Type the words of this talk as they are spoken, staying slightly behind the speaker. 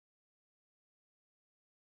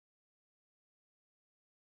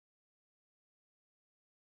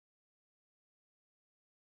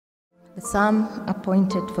The psalm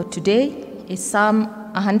appointed for today is Psalm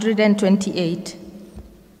 128.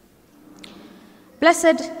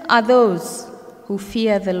 Blessed are those who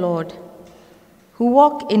fear the Lord, who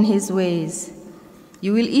walk in his ways.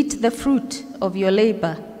 You will eat the fruit of your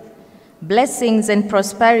labor. Blessings and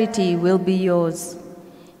prosperity will be yours.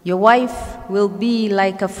 Your wife will be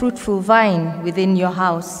like a fruitful vine within your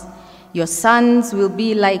house. Your sons will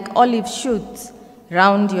be like olive shoots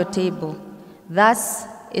round your table. Thus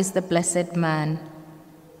is the blessed man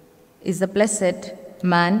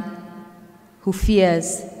who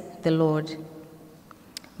fears the Lord.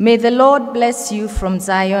 May the Lord bless you from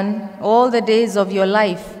Zion all the days of your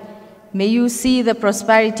life. May you see the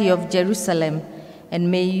prosperity of Jerusalem, and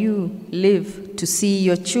may you live to see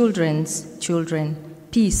your children's children.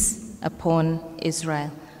 Peace upon Israel.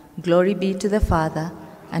 Glory be to the Father,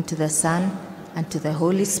 and to the Son, and to the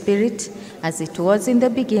Holy Spirit, as it was in the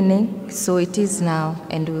beginning, so it is now,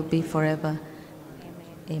 and will be forever.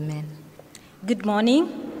 Amen. Good morning.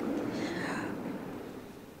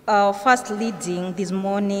 Our first reading this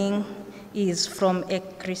morning is from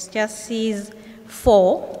Ecclesiastes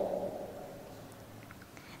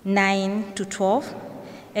 4:9-12.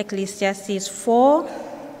 Ecclesiastes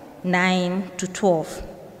 4:9-12.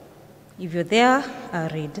 If you're there, I'll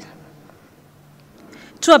read.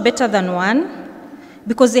 Two are better than one,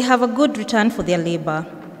 because they have a good return for their labor.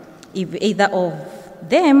 If either of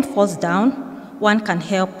them falls down, one can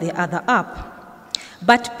help the other up.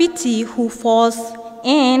 But pity who falls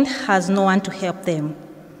and has no one to help them.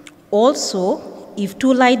 Also, if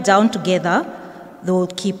two lie down together, they will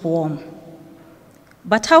keep warm.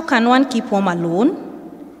 But how can one keep warm alone?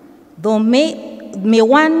 Though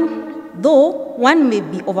one may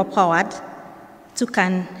be overpowered, two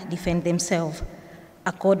can defend themselves.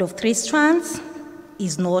 A cord of 3 strands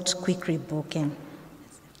is not quickly broken.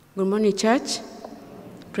 Good morning, church.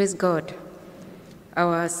 Praise God.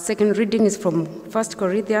 Our second reading is from 1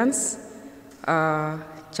 Corinthians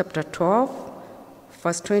chapter 12,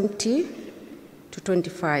 verse 20 to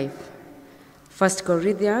 25. 1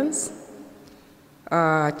 Corinthians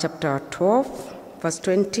chapter 12, verse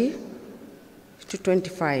 20 to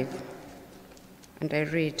 25. And I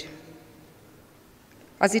read,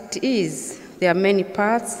 "As it is, there are many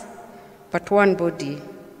parts, but one body.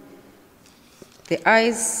 The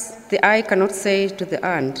eye cannot say to the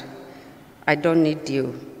hand, 'I don't need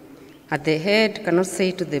you.' And the head cannot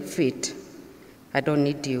say to the feet, 'I don't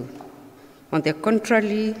need you.' On the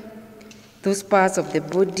contrary, those parts of the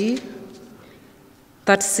body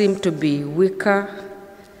that seem to be weaker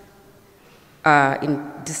are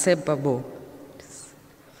indissoluble,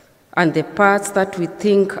 and the parts that we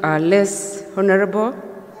think are less honorable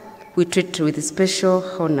we treat with special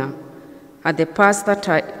honor, and the parts that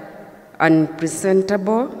are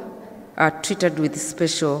unpresentable are treated with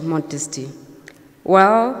special modesty.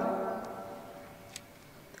 While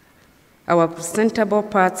our presentable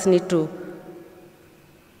parts need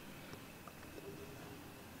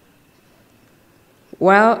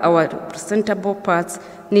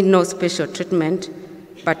no special treatment,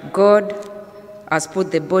 but God has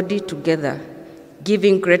put the body together,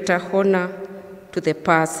 giving greater honor to the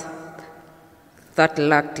parts that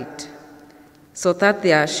lacked it, so that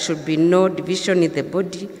there should be no division in the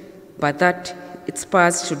body, but that its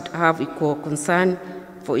parts should have equal concern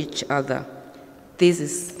for each other." This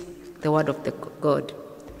is the word of the God.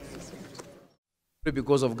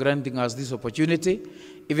 Because of granting us this opportunity,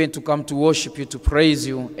 even to come to worship you, to praise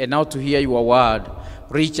you, and now to hear your word.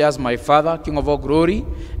 Reach us, my Father, King of all glory,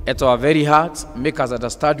 at our very hearts. Make us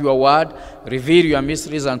understand your word. Reveal your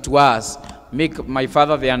mysteries unto us. Make, my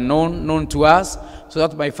Father, the unknown known to us, so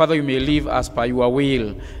that, my Father, you may live as per your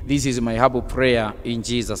will. This is my humble prayer in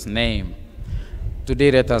Jesus' name.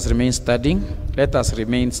 Today, let us remain studying. Let us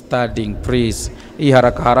remain studying, please. Hii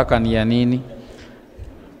haraka haraka ni ya nini?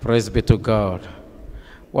 Praise be to God.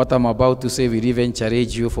 What I'm about to say will even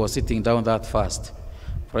challenge you for sitting down that fast.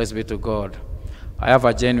 Praise be to God. I have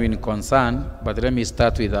a genuine concern, but let me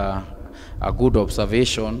start with a good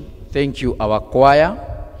observation. Thank you, our choir,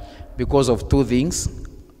 because of 2 things.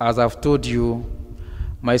 As I've told you,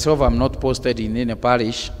 myself, I'm not posted in any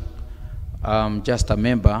parish. I'm just a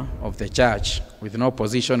member of the church with no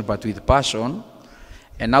position but with passion.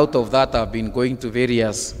 And out of that, I've been going to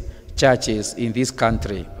various churches in this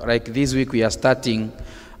country. Like this week, we are starting,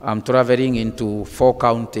 I'm traveling into 4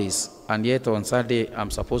 counties. And yet on Sunday, I'm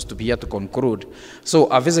supposed to be here to conclude. So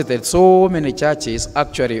I visited so many churches,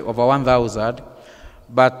 actually over 1,000.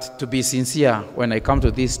 But to be sincere, when I come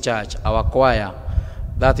to this church, our choir,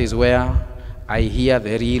 that is where I hear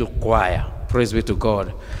the real choir. Praise be to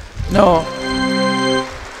God. No.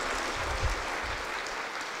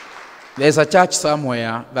 There's a church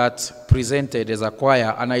somewhere that presented as a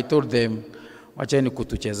choir, and I told them, wacheni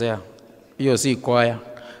kutuchezea. Hiyo si choir.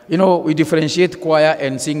 You know, we differentiate choir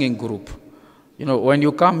and singing group. You know, when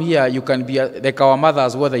you come here, you can be like our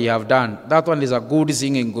mothers, what they have done. That one is a good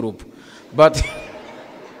singing group. But,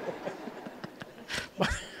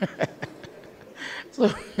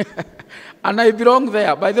 so, and I belong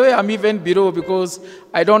there. By the way, I'm even below because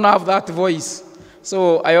I don't have that voice.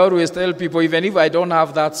 So I always tell people, even if I don't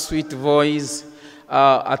have that sweet voice,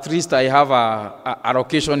 at least I have a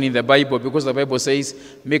location in the Bible, because the Bible says,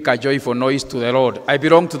 make a joyful noise to the Lord. I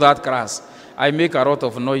belong to that class. I make a lot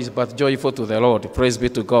of noise, but joyful to the Lord. Praise be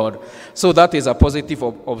to God. So that is a positive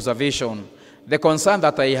observation. The concern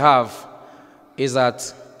that I have is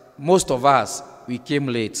that most of us, we came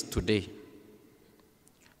late today.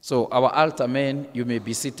 So our altar men, you may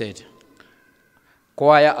be seated.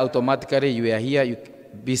 Choir, automatically you are here, you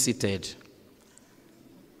be seated.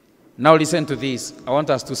 Now listen to this. I want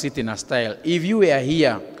us to sit in a style. If you were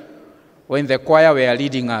here when the choir were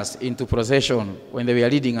leading us into procession, when they were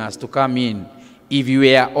leading us to come in, if you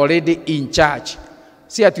were already in church,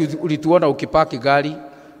 si ati ulituona ukipaki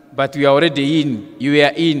gari, but we are already in, you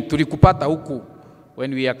were in, tulikupata huku.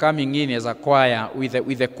 When we are coming in as a choir, with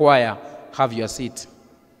the choir, have your seat.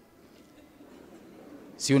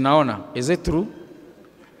 Si unaona? Is it true?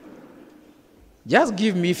 Just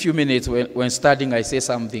give me a few minutes when studying, I say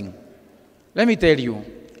something. Let me tell you.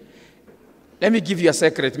 Let me give you a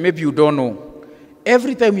secret. Maybe you don't know.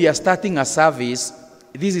 Every time we are starting a service,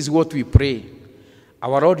 this is what we pray.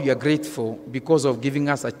 Our Lord, we are grateful because of giving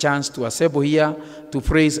us a chance to assemble here, to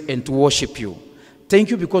praise and to worship you. Thank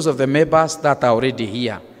you because of the members that are already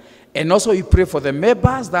here. And also we pray for the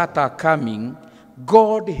members that are coming.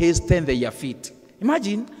 God hasten their feet.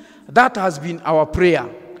 Imagine, that has been our prayer.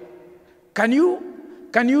 Can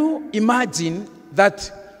you imagine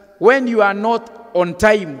that when you are not on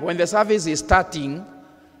time, when the service is starting,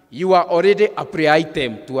 you are already a prayer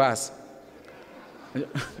item to us?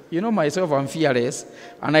 You know myself, I'm fearless,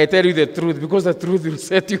 and I tell you the truth because the truth will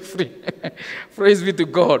set you free. Praise be to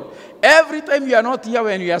God. Every time you are not here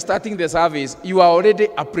when you are starting the service, you are already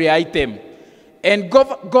a prayer item. And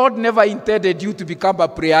God never intended you to become a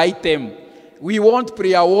prayer item. We want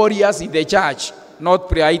prayer warriors in the church, not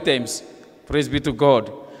prayer items. Praise be to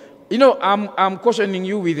God. You know, I'm cautioning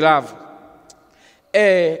you with love.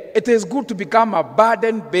 It is good to become a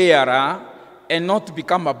burden bearer and not to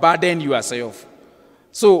become a burden yourself.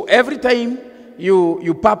 So every time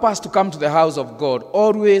you purpose to come to the house of God,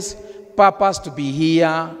 always purpose to be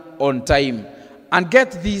here on time. And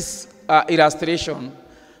get this illustration,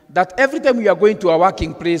 that every time you are going to our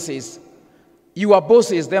working places, your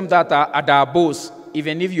boss is them that are at our boss,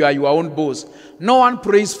 even if you are your own boss. No one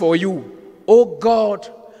prays for you. Oh God,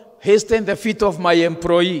 hasten the feet of my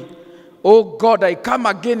employee. Oh God, I come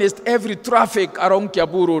against every traffic around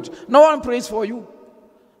Kiabu Road. No one prays for you.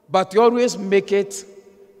 But you always make it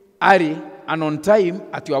early and on time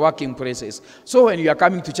at your working places. So when you are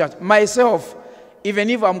coming to church, myself, even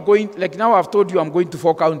if I'm going, like now I've told you I'm going to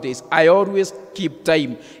 4 counties, I always keep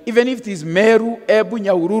time. Even if it is Meru, Ebu,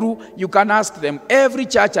 Nyahururu, you can ask them. Every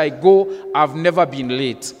church I go, I've never been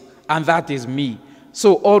late. And that is me.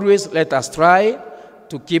 So always let us try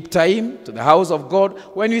to keep time to the house of God.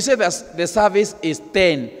 When we say that the service is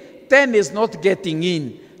 10, 10 is not getting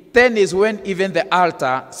in. 10 is when even the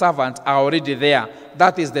altar servants are already there.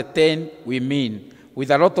 That is the 10 we mean.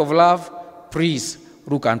 With a lot of love, please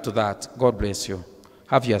look unto that. God bless you.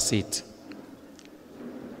 Have your seat.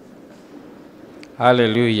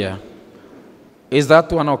 Hallelujah. Is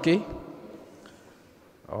that one okay?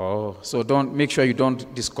 Oh, so make sure you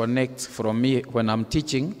don't disconnect from me when I'm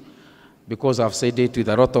teaching, because I've said it with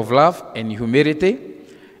a lot of love and humility.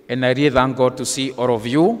 And I really thank God to see all of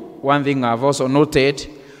you. One thing I've also noted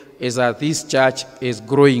is that this church is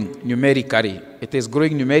growing numerically. It is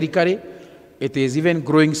growing numerically. It is even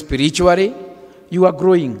growing spiritually. You are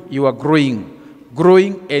growing. You are growing.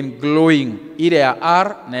 Growing and glowing. Either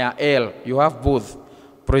R or L. You have both.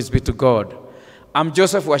 Praise be to God. I'm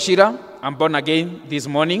Joseph Washira. I'm born again this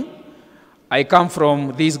morning. I come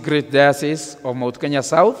from this great diocese of Mount Kenya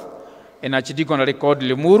South, in a diaconry called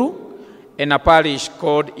Limuru, in a parish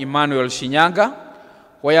called Emmanuel Shinyanga,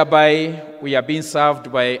 whereby we are being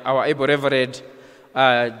served by our able Reverend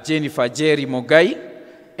Jennifer Jerry Mogai.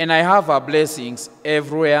 And I have our blessings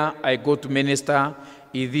everywhere I go to minister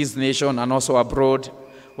in this nation and also abroad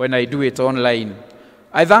when I do it online.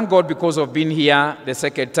 I thank God because of being here the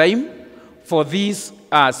second time for this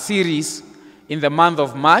series in the month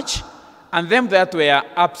of March, and them that were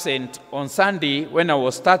absent on Sunday when I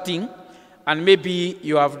was starting, and maybe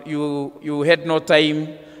you had no time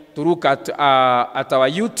to look at our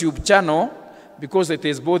YouTube channel, because it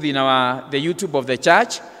is both in the YouTube of the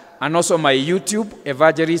church and also my YouTube,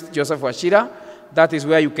 Evangelist Joseph Wachira. That is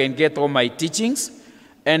where you can get all my teachings.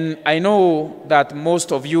 And I know that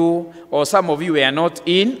most of you, or some of you, were not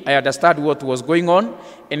in. I understand what was going on.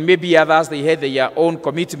 And maybe others, they had their own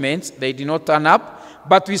commitments. They did not turn up.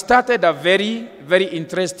 But we started a very, very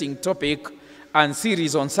interesting topic and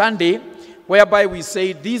series on Sunday, whereby we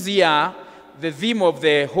say this year, the theme of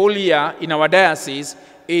the whole year in our diocese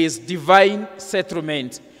is divine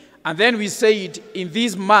settlement. And then we said in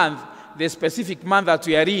this month, the specific month that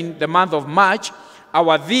we are in, the month of March,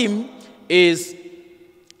 our theme is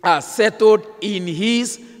settled in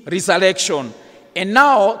his resurrection. And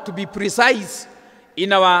now, to be precise,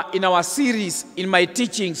 in our series, in my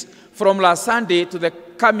teachings from last Sunday to the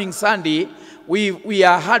coming Sunday, we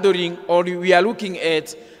are handling, or we are looking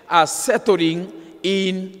at settling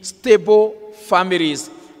in stable families.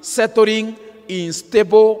 Settling in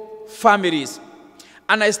stable families.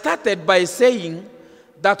 And I started by saying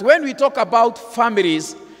that when we talk about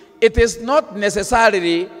families, it is not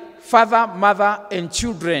necessarily father, mother, and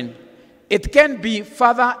children. It can be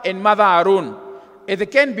father and mother alone.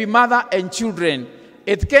 It can be mother and children.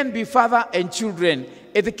 It can be father and children.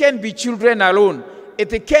 It can be children alone.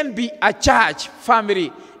 It can be a church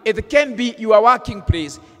family. It can be your working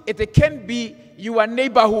place. It can be your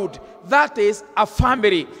neighborhood. That is a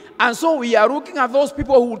family. And so we are looking at those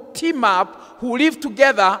people who team up, who live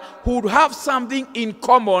together, who have something in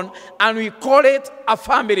common, and we call it a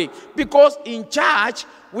family. Because in church,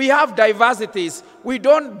 we have diversities. We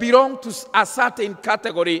don't belong to a certain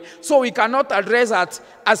category, so we cannot address it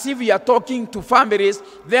as if we are talking to families,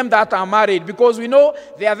 them that are married, because we know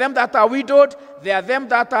there are them that are widowed, there are them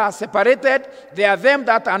that are separated, there are them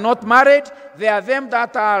that are not married, there are them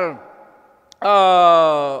that are,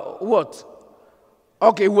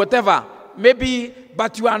 whatever, maybe,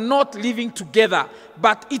 but you are not living together.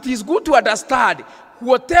 But it is good to understand,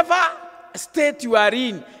 whatever state you are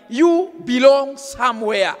in, you belong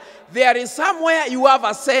somewhere. There is somewhere you have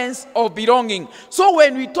a sense of belonging. So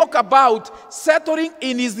when we talk about settling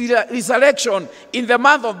in his resurrection in the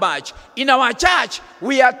month of March, in our church,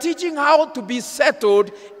 we are teaching how to be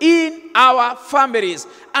settled in our families.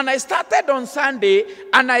 And I started on Sunday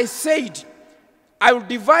and I said, I will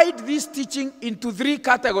divide this teaching into 3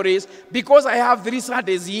 categories because I have 3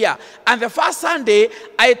 Sundays here. And the first Sunday,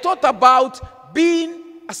 I taught about being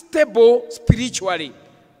stable spiritually.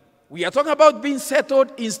 We are talking about being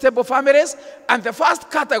settled in stable families, and the first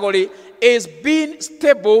category is being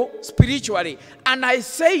stable spiritually. And I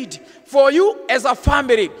said, for you as a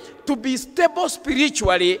family to be stable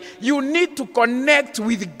spiritually, you need to connect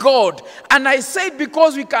with God. And I said,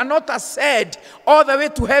 because we cannot ascend all the way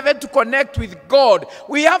to heaven to connect with God,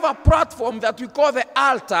 we have a platform that we call the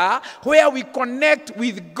altar, where we connect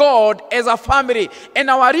with God as a family. And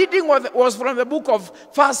our reading was from the book of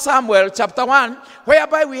 1 Samuel chapter 1,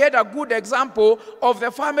 whereby we had a good example of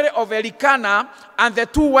the family of Elkanah and the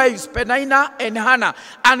 2 wives, Peninnah and Hannah.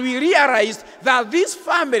 And we realized that this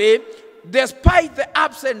family, despite the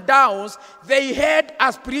ups and downs, they had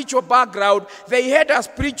a spiritual background, they had a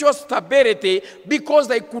spiritual stability, because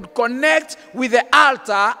they could connect with the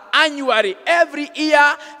altar annually. Every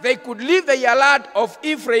year, they could leave the yard of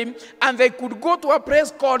Ephraim and they could go to a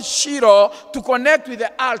place called Shiloh to connect with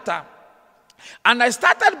the altar. And I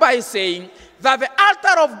started by saying that the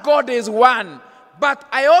altar of God is one, but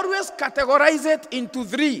I always categorize it into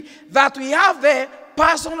 3. That we have the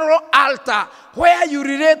personal altar, where you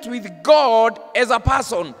relate with God as a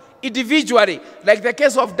person, individually, like the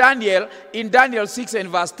case of Daniel in Daniel 6 and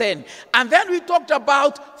verse 10. And then we talked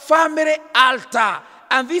about family altar.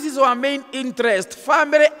 And this is our main interest,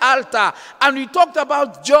 family altar. And we talked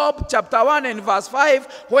about Job chapter 1 and verse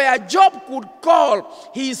 5, where Job could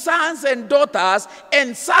call his sons and daughters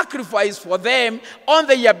and sacrifice for them on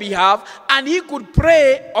their behalf, and he could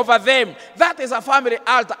pray over them. That is a family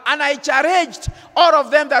altar. And I challenged all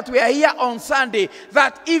of them that were here on Sunday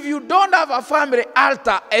that if you don't have a family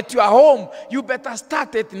altar at your home, you better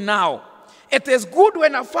start it now. It is good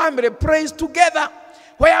when a family prays together,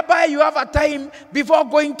 whereby you have a time before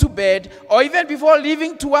going to bed, or even before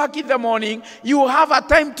leaving to work in the morning, you have a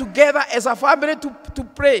time together as a family to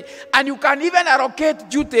pray. And you can even allocate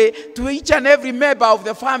duty to each and every member of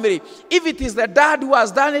the family. If it is the dad who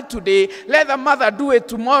has done it today, let the mother do it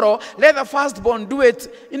tomorrow, let the firstborn do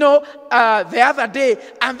it, the other day.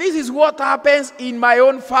 And this is what happens in my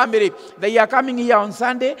own family. They are coming here on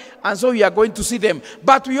Sunday, and so we are going to see them.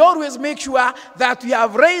 But we always make sure that we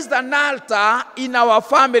have raised an altar in our our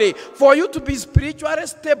family. For you to be spiritually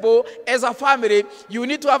stable as a family, you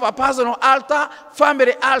need to have a personal altar,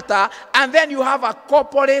 family altar, and then you have a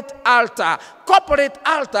corporate altar. Corporate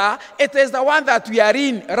altar, it is the one that we are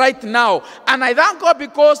in right now. And I thank God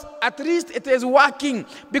because at least it is working.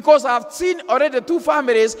 Because I've seen already 2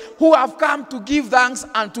 families who have come to give thanks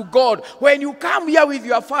unto God. When you come here with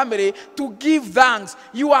your family to give thanks,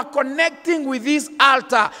 you are connecting with this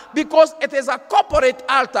altar because it is a corporate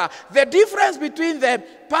altar. The difference between the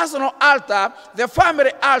personal altar, the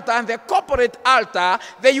family altar, and the corporate altar,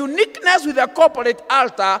 the uniqueness with the corporate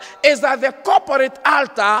altar is that the corporate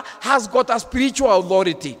altar has got a spiritual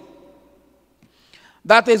authority.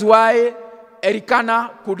 That is why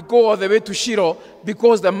Elkanah could go all the way to Shiloh,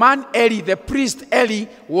 because the man Eli, the priest Eli,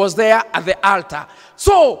 was there at the altar.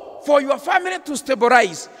 So, for your family to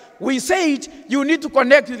stabilize, we said you need to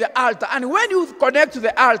connect with the altar. And when you connect to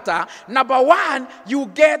the altar, number 1, you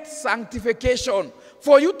get sanctification.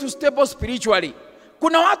 For you to stable spiritually.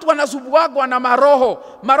 Kuna watu wanasubuagwa na maroho.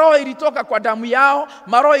 Maroho ilitoka kwa damu yao,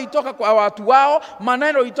 maroho ilitoka kwa watu wao,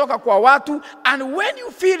 maneno ilitoka kwa watu. And when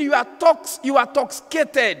you feel you are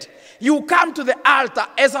intoxicated, you come to the altar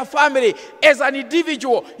as a family, as an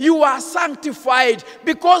individual, you are sanctified,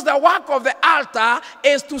 because the work of the altar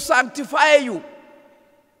is to sanctify you.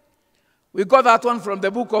 We got that one from the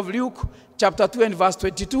book of Luke, chapter 2 and verse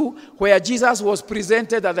 22, where Jesus was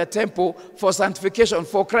presented at the temple for sanctification,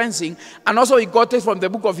 for cleansing. And also we got it from the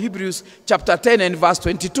book of Hebrews, chapter 10 and verse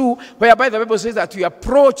 22, whereby the Bible says that we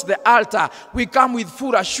approach the altar, we come with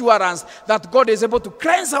full assurance that God is able to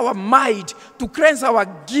cleanse our mind, to cleanse our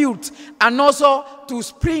guilt, and also to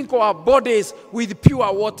sprinkle our bodies with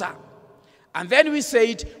pure water. And then we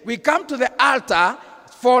said, we come to the altar.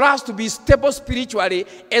 For us to be stable spiritually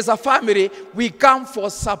as a family, we come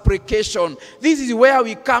for supplication. This is where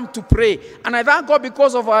we come to pray. And I thank God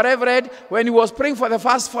because of our reverend, when he was praying for the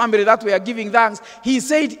first family that we are giving thanks, he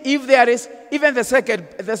said, if there is, even the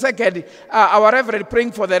second, our reverend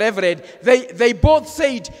praying for the reverend, they both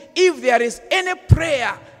said, if there is any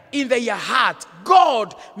prayer in their heart,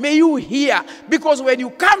 God, may you hear. Because when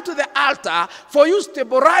you come to the altar, for you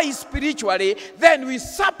stabilize spiritually, then we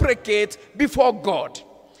supplicate before God.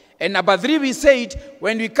 And number 3, we said,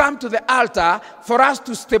 when we come to the altar, for us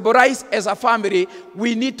to stabilize as a family,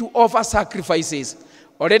 we need to offer sacrifices.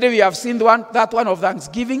 Already we have seen that one of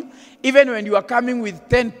Thanksgiving. Even when you are coming with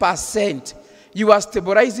 10%, you are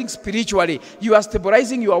stabilizing spiritually. You are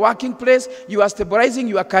stabilizing your working place. You are stabilizing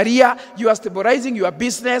your career. You are stabilizing your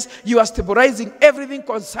business. You are stabilizing everything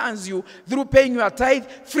concerns you through paying your tithe,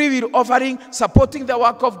 free will offering, supporting the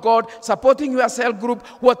work of God, supporting your cell group.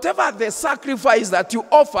 Whatever the sacrifice that you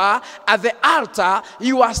offer at the altar,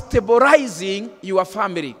 you are stabilizing your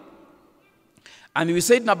family. And we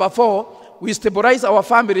said number 4, we stabilize our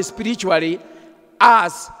family spiritually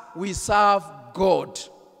as we serve God.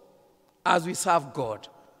 As we serve God.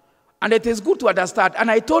 And it is good to understand.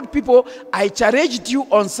 And I told people, I challenged you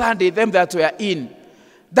on Sunday, them that were in,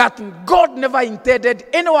 that God never intended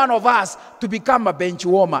any one of us to become a bench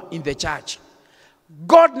warmer in the church.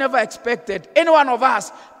 God never expected any one of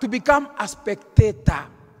us to become a spectator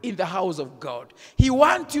in the house of God. He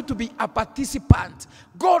wants you to be a participant.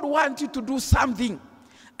 God wants you to do something.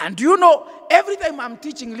 And you know, every time I'm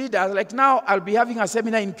teaching leaders, like now I'll be having a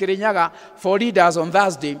seminar in Kirinyaga for leaders on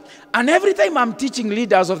Thursday, and every time I'm teaching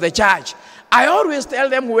leaders of the church, I always tell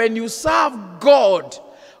them, when you serve God,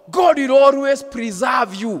 God will always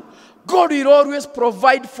preserve you. God will always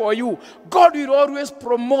provide for you. God will always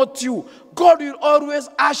promote you. God will always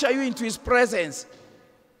usher you into his presence.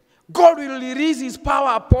 God will release his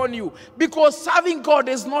power upon you, because serving God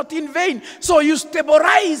is not in vain. So you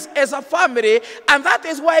stabilize as a family, and that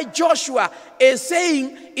is why Joshua is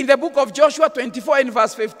saying in the book of Joshua 24 and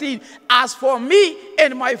verse 15, as for me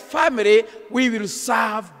and my family, we will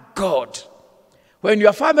serve God. When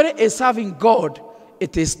your family is serving God,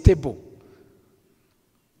 it is stable.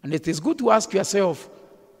 And it is good to ask yourself,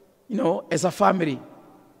 as a family,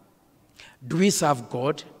 do we serve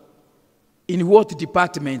God? In what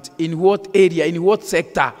department, in what area, in what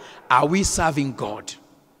sector are we serving God?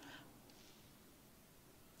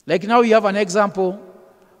 Like now you have an example.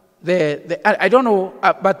 I don't know,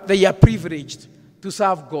 but they are privileged to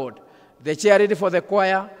serve God. The chair ready for the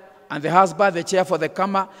choir, and the husband, the chair for the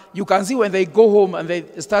kama. You can see when they go home and they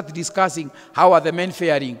start discussing, how are the men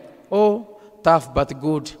faring? Oh, tough but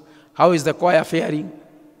good. How is the choir faring?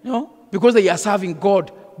 Because they are serving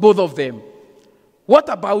God, both of them. What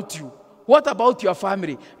about you? What about your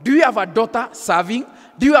family? Do you have a daughter serving?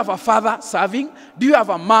 Do you have a father serving? Do you have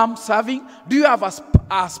a mom serving? Do you have a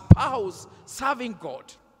spouse serving God?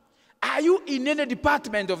 Are you in any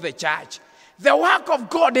department of the church? The work of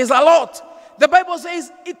God is a lot. The Bible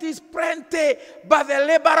says it is plenty, but the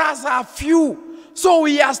laborers are few. So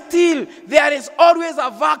we are still, there is always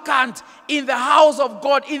a vacant in the house of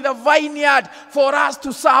God, in the vineyard, for us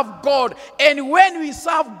to serve God. And when we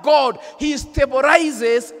serve God, He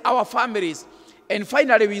stabilizes our families. And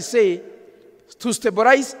finally we say, to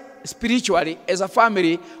stabilize spiritually as a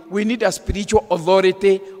family, we need a spiritual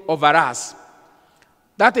authority over us.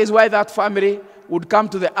 That is why that family would come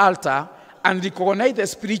to the altar and recognize the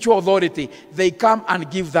spiritual authority. They come and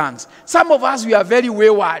give thanks. Some of us, we are very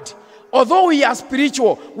wayward. Although we are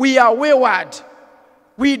spiritual, we are wayward.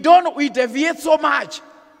 We deviate so much.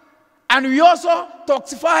 And we also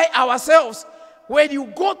toxify ourselves. When you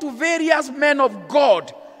go to various men of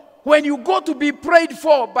God, when you go to be prayed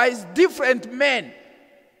for by different men,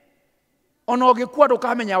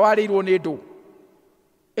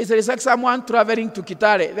 it's like someone traveling to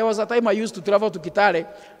Kitale. There was a time I used to travel to Kitale,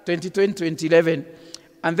 2010, 2011.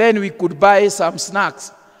 And then we could buy some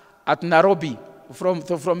snacks at Nairobi from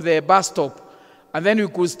the bus stop. And then we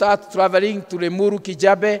could start traveling to Lemuru,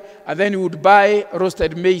 Kijabe, and then we would buy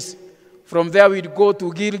roasted maize. From there we'd go to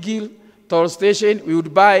Gilgil, toll station, we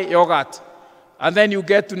would buy yogurt. And then you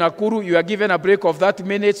get to Nakuru, you are given a break of 30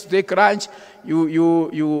 minutes to take lunch,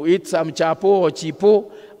 you eat some chapo or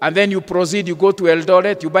chipo, and then you proceed, you go to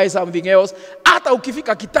Eldoret, you buy something else. Hata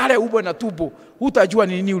ukifika Kitale ube na tubo, hutajua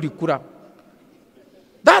ni nini ulikula.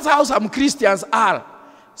 That's how some Christians are.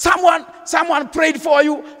 Someone prayed for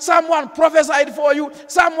you, someone prophesied for you,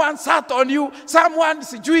 someone sat on you, someone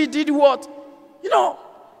did what. You know,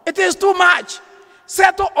 it is too much.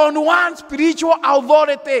 Settle on one spiritual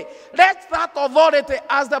authority. Let that authority,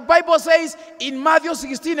 as the Bible says in Matthew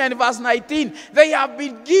 16 and verse 19, they have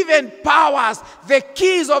been given powers, the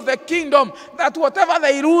keys of the kingdom, that whatever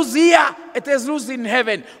they lose here, it is loosed in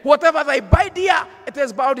heaven. Whatever they bind here, it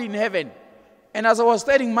is bound in heaven. And as I was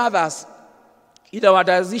telling mothers, in our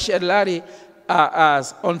transition, Larry,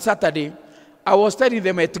 on Saturday, I was telling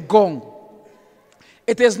them at Gong,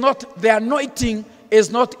 it is not, the anointing is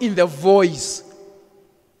not in the voice.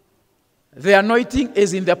 The anointing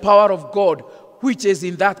is in the power of God, which is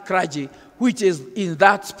in that clergy, which is in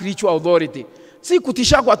that spiritual authority. Si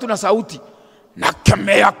kutisha kwa tuna sauti.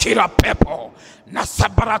 Nakemea kila pepo.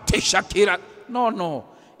 Nasabaratisha kila. No.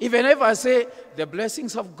 Even if I say, the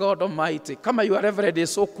blessings of God Almighty, come on, your reverend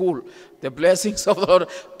is so cool. The blessings of the Lord.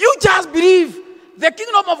 You just believe. The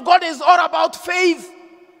kingdom of God is all about faith.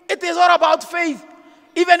 It is all about faith.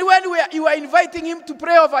 Even when you are inviting him to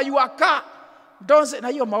pray over your car, don't say, na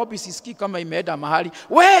hiyo maombi sisikii kama imeenda mahali.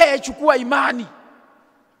 We, chukua imani.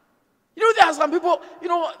 You know, there are some people, you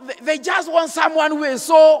know, they just want someone who is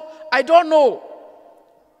so, I don't know,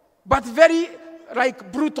 but very,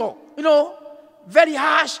 like, brutal. You know, very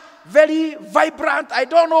harsh, very vibrant. I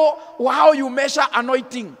don't know how you measure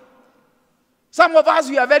anointing. Some of us,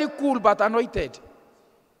 we are very cool but anointed.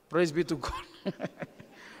 Praise be to God.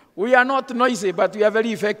 We are not noisy, but we are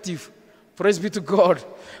very effective. Praise be to God.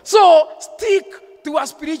 So, stick to a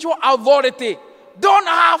spiritual authority. Don't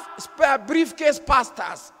have briefcase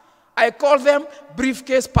pastors. I call them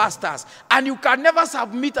briefcase pastors. And you can never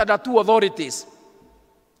submit under two authorities.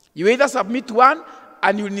 You either submit to one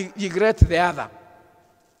and you neglect the other.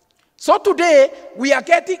 So today, we are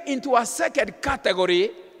getting into a second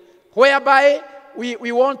category whereby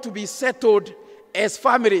we want to be settled as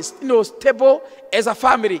families, you know, stable as a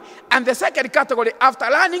family. And the second category, after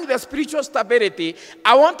learning the spiritual stability,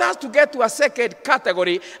 I want us to get to a second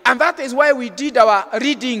category, and that is why we did our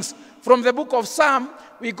readings from the book of Psalm.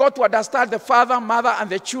 We got to understand the father, mother, and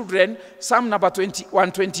the children. Psalm number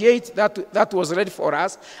 128, that was read for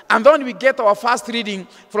us. And then we get our first reading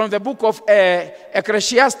from the book of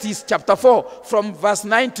Ecclesiastes, chapter 4, from verse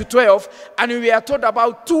 9 to 12. And we are told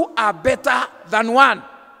about two are better than one.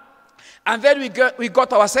 And then we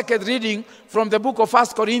got our second reading from the book of 1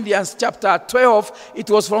 Corinthians, chapter 12.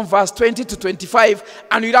 It was from verse 20 to 25.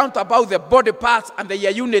 And we learned about the body parts and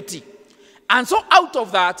their unity. And so out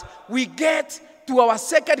of that, we get to our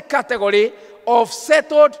second category of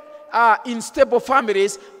settled in stable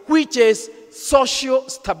families, which is social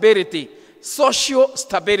stability. Social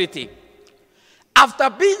stability. After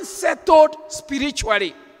being settled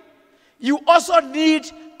spiritually, you also need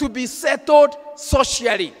to be settled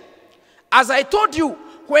socially. As I told you,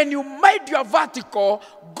 when you mind your vertical,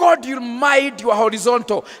 God will mind your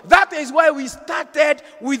horizontal. That is why we started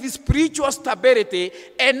with spiritual stability,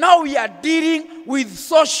 and now we are dealing with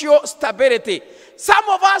social stability. Some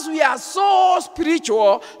of us, we are so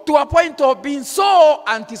spiritual to a point of being so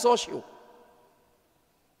antisocial.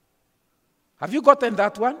 Have you gotten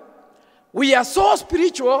that one? We are so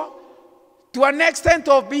spiritual to an extent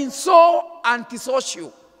of being so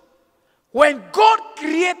antisocial. When God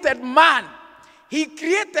created man, he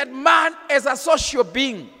created man as a social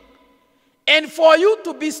being. And for you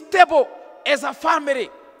to be stable as a family,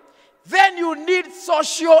 then you need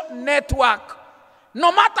social network.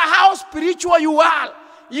 No matter how spiritual you are,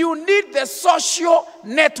 you need the social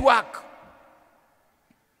network.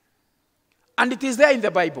 And it is there in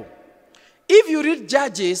the Bible. If you read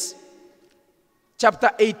Judges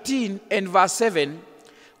chapter 18 and verse 7,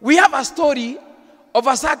 we have a story of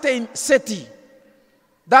a certain city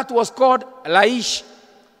that was called Laish.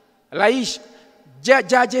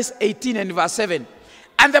 Judges 18 and verse 7.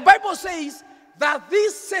 And the Bible says that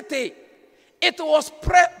this city, it was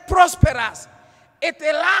prosperous. It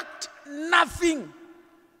lacked nothing.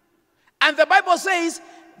 And the Bible says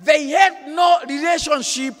they had no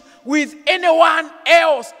relationship with anyone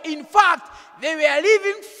else. In fact, they were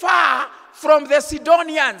living far from the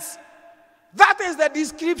Sidonians. That is the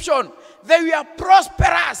description. They were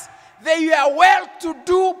prosperous. They were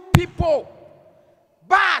well-to-do people.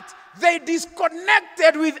 But they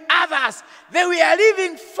disconnected with others. They were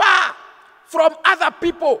living far from other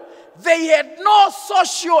people. They had no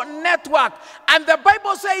social network. And the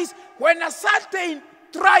Bible says when a certain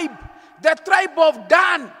tribe, the tribe of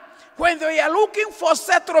Dan, when they were looking for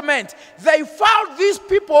settlement, they found these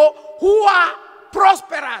people who are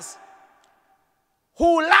prosperous,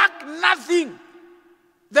 who lack nothing.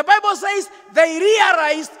 The Bible says they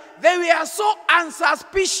realized they were so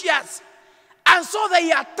unsuspicious, and so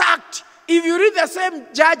they attacked. If you read the same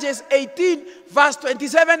Judges 18, verse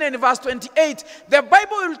 27 and verse 28, the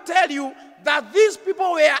Bible will tell you that these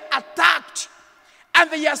people were attacked, and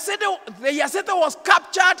the Yaseta was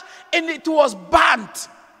captured and it was burnt,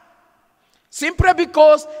 simply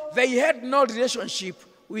because they had no relationship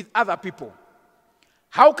with other people.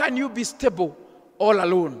 How can you be stable all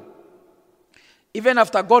alone? Even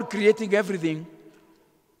after God creating everything,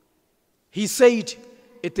 he said,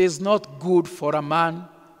 it is not good for a man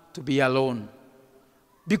to be alone,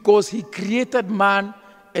 because he created man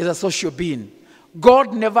as a social being.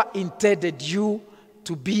 God never intended you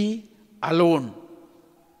to be alone.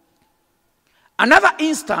 Another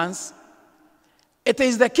instance, it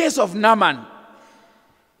is the case of Naaman.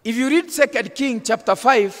 If you read 2 Kings chapter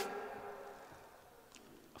 5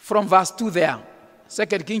 from verse 2 there, 2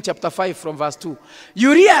 Kings chapter 5 from verse 2,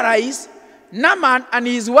 you realize Naaman and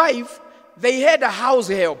his wife, they had a house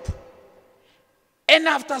help. And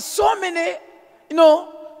after so many,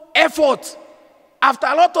 effort, after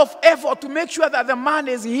a lot of effort to make sure that the man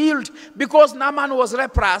is healed, because Naaman was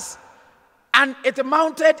leprous, and it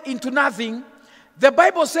amounted into nothing, the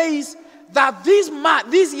Bible says that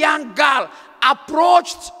this young girl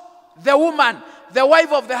approached the woman, the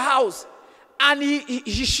wife of the house, and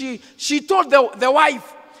she told the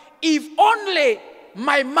wife, if only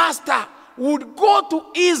my master would go to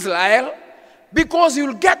Israel, because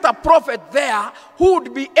you'll get a prophet there who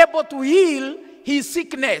would be able to heal his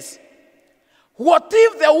sickness. What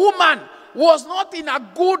if the woman was not in a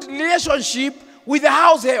good relationship with the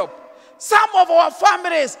house help? Some of our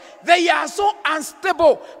families, they are so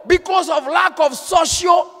unstable because of lack of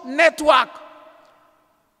social network.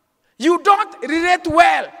 You don't relate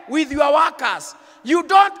well with your workers. You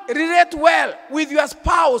don't relate well with your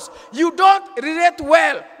spouse. You don't relate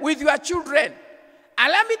well with your children.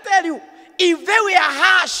 And let me tell you, if they were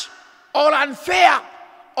harsh or unfair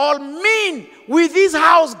or mean with this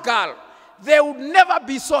house girl, they would never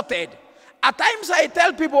be sorted. At times I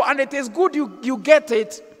tell people, and it is good you get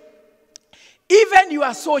it, even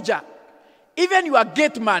your soldier, even your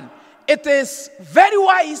gate man, it is very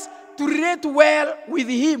wise to relate well with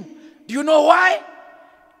him. Do you know why?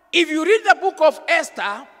 If you read the book of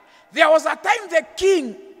Esther, there was a time the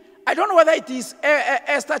king, I don't know whether it is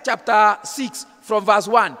Esther chapter 6 from verse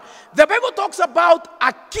 1. The Bible talks about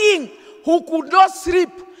a king who could not sleep,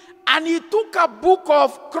 and he took a book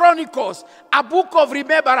of Chronicles, a book of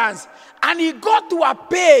remembrance, and he got to a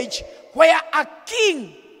page where a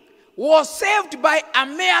king was saved by a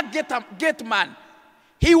mere gate man.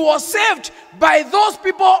 He was saved by those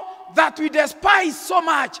people that we despise so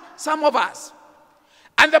much, some of us.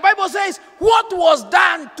 And the Bible says, what was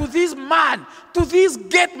done to this man, to this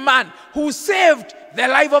gate man who saved the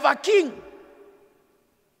life of a king?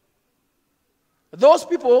 Those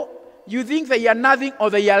people, you think they are nothing or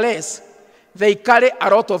they are less. They carry a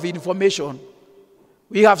lot of information.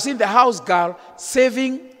 We have seen the house girl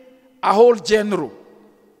saving a whole general,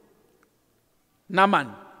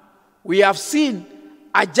 Naaman. We have seen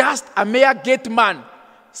just a mere gate man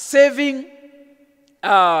saving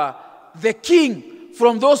the king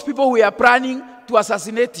from those people who are planning to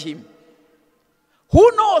assassinate him.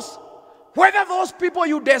 Who knows? whether those people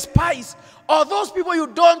you despise or those people you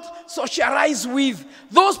don't socialize with,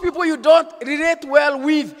 those people you don't relate well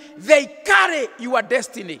with, they carry your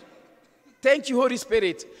destiny. Thank you, Holy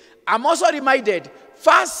Spirit. I'm also reminded,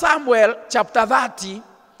 1 Samuel chapter 30,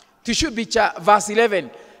 it should be verse 11.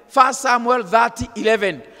 1 Samuel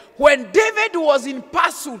 30:11. When David was in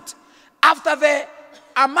pursuit after the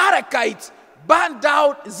Amalekites burned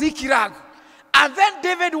down Ziklag, and then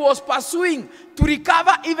David was pursuing to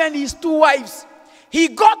recover even his 2 wives, he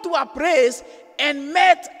got to a place and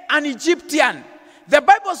met an Egyptian. The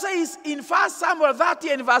Bible says in 1 Samuel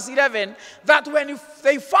 30 and verse 11 that when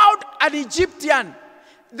they found an Egyptian,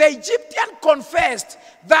 the Egyptian confessed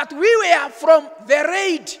that we were from the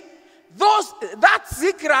raid. That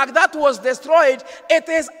Ziklag that was destroyed, it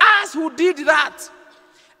is us who did that.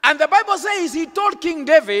 And the Bible says he told King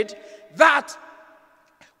David that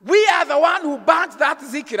we are the one who burnt that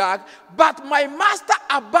Ziklag, but my master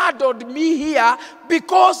abandoned me here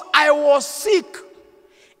because I was sick.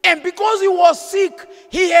 And because he was sick,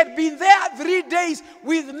 he had been there 3 days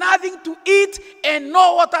with nothing to eat and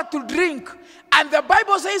no water to drink. And the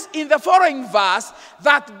Bible says in the following verse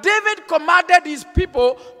that David commanded his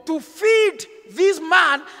people to feed this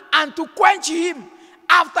man and to quench him.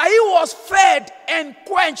 After he was fed and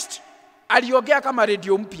quenched, aliogea kama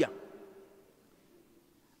radio mpya.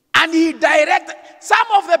 And he directed, some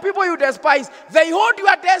of the people you despise, they hold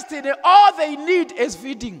your destiny, all they need is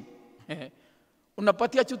feeding.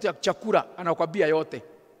 Unapatia chuti ya chakula, anakwambia yote.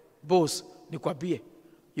 Boss, nikwambie,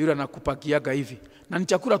 yule anakupakiaga hivi. Na ni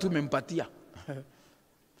chakula tu umempatia.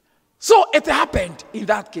 So it happened in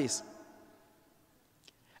that case.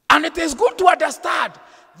 And it is good to understand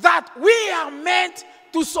that we are meant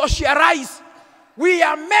to socialize. We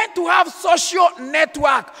are meant to have social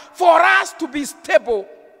network for us to be stable.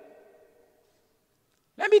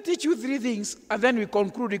 Let me teach you 3 things and then we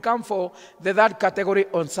conclude. We come for the third category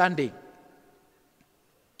on Sunday.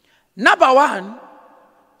 Number 1,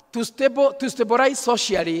 to stabilize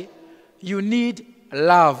socially, you need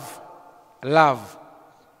love. Love.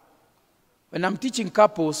 When I'm teaching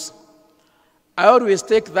couples, I always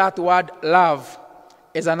take that word love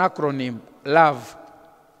as an acronym. Love.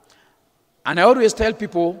 And I always tell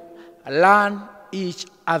people, learn each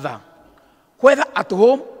other. Whether at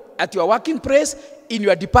home, at your working place, in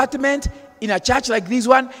your department, in a church like this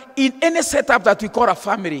one, in any setup that we call a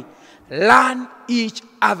family, learn each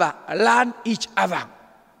other. Learn each other.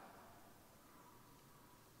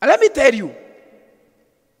 And let me tell you,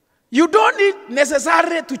 you don't need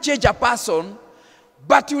necessarily to change a person,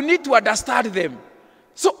 but you need to understand them.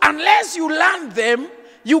 So unless you learn them,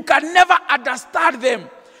 you can never understand them.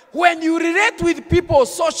 When you relate with people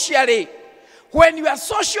socially, when your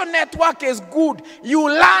social network is good, you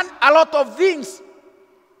learn a lot of things.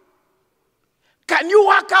 Can you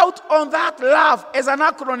work out on that love as an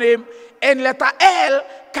acronym? And letter L,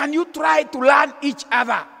 can you try to learn each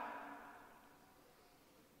other?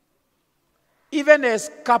 Even as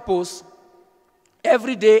couples,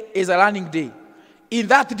 every day is a learning day. In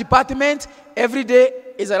that department, every day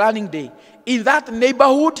is a learning day. In that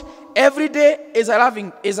neighborhood, every day is a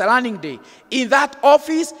learning day. In that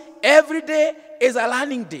office, every day is a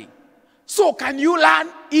learning day. So can you learn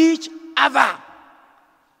each other?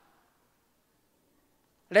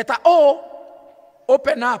 Letter O,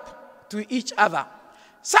 open up to each other.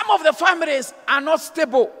 Some of the families are not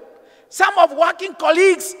stable. Some of working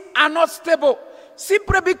colleagues are not stable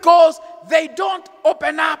simply because they don't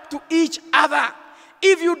open up to each other.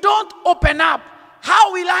 If you don't open up,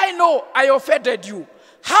 how will I know I offended you?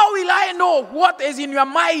 How will I know what is in your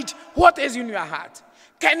mind, what is in your heart?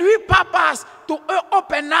 Can we purpose to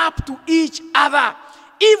open up to each other?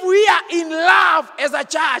 If we are in love as a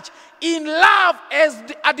church, in love as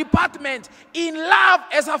a department, in love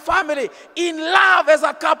as a family, in love as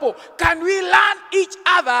a couple, can we learn each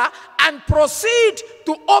other and proceed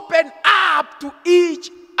to open up to each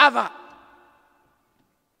other?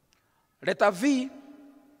 Letter V,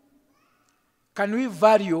 can we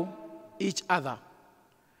value each other?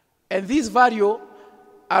 And this value,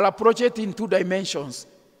 I'll approach it in 2 dimensions.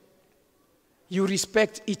 You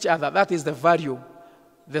respect each other. That is the value.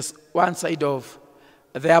 That's one side of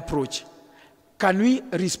the approach. Can we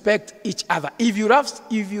respect each other? If you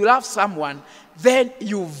love someone, then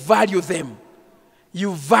you value them.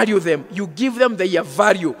 You value them. You give them their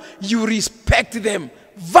value. You respect them.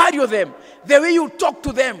 Value them. The way you talk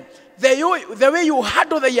to them. The way you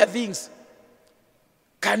handle their things.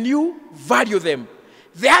 Can you value them?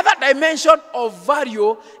 The other dimension of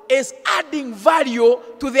value is adding value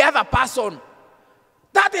to the other person.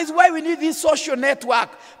 That is why we need this social network.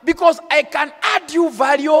 Because I can add you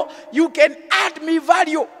value, you can add me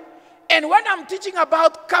value. And when I'm teaching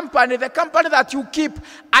about company, the company that you keep,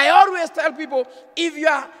 I always tell people, if you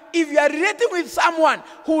are relating with someone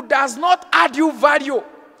who does not add you value,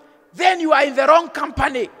 then you are in the wrong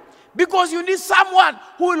company. Because you need someone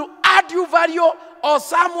who will add you value, or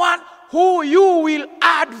someone who you will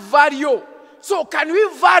add value. So can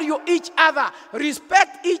we value each other,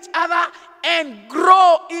 respect each other, and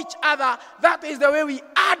grow each other? That is the way we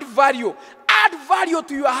add value. Add value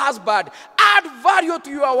to your husband. Add value to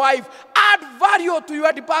your wife. Add value to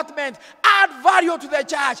your department. Add value to the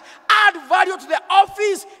church. Add value to the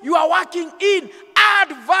office you are working in. Add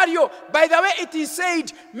value. By the way, it is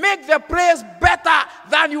said, make the place better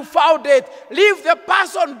than you found it. Leave the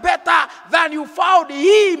person better than you found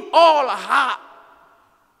him or her.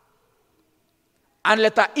 And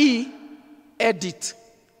letter E, edit.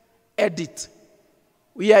 Edit.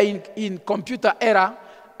 We are in computer era,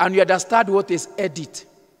 and you understand what is edit.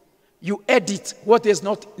 You edit what is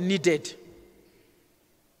not needed.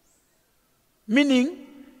 Meaning,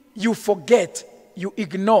 you forget, you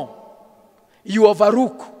ignore, you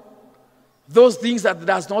overlook those things that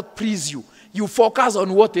does not please you. You focus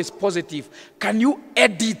on what is positive. Can you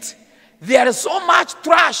edit? There is so much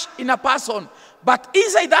trash in a person, but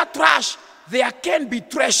inside that trash, there can be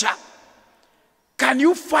treasure. Can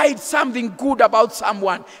you find something good about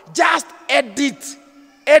someone? Just edit.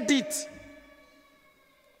 Edit.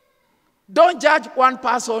 Don't judge one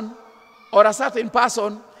person or a certain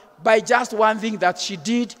person by just one thing that she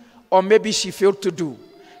did or maybe she failed to do.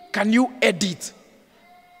 Can you edit?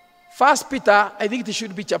 1 Peter, I think it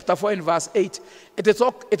should be chapter 4 and verse 8.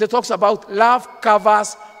 It talks about love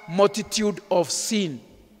covers multitude of sin.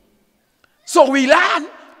 So we learn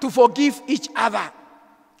to forgive each other.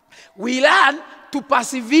 We learn to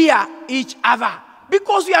persevere each other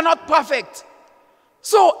because we are not perfect.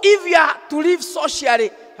 So if we are to live socially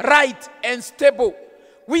right and stable,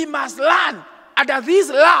 we must learn under this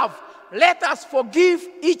love. Let us forgive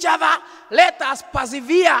each other. Let us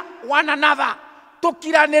persevere one another.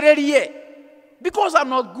 Because I'm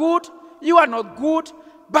not good, you are not good,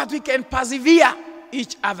 but we can persevere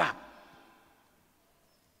each other.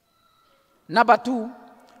 Number 2,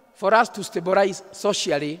 for us to stabilize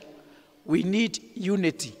socially, we need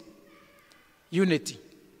unity. Unity.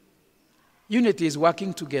 Unity is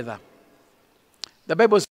working together. The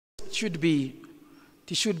Bible should be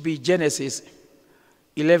Genesis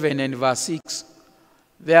 11 and verse 6.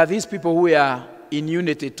 There are these people who are in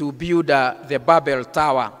unity to build the Babel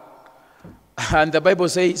Tower. And the Bible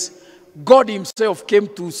says, God himself came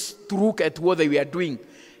to look at what they were doing.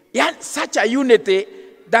 And such a unity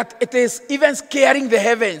that it is even scaring the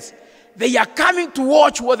heavens. They are coming to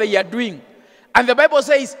watch what they are doing. And the Bible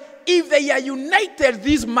says, if they are united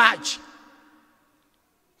this much,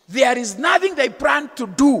 there is nothing they plan to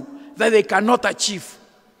do that they cannot achieve.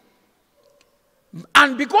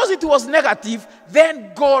 And because it was negative,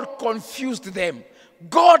 then God confused them.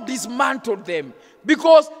 God dismantled them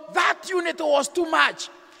because that unity was too much.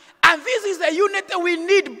 And this is the unity we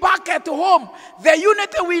need back at home. The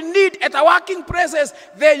unity we need at our working places.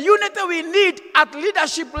 The unity we need at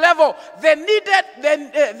leadership level.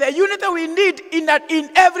 The unity we need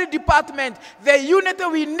in every department. The unity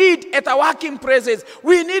we need at our working places.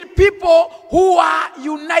 We need people who are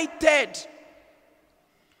united.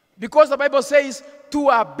 Because the Bible says, 2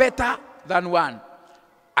 are better than 1.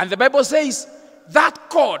 And the Bible says, that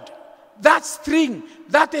cord, that string,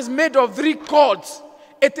 that is made of 3 cords,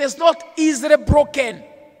 it is not easily broken.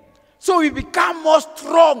 So we become more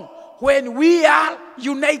strong when we are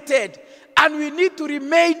united. And we need to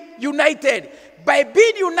remain united. By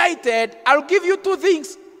being united, I'll give you 2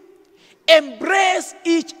 things. Embrace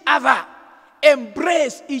each other.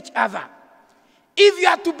 Embrace each other. If you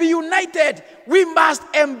are to be united, we must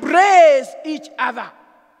embrace each other.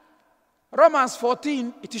 Romans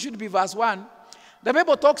 14, it should be verse 1. The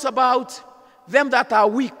Bible talks about them that are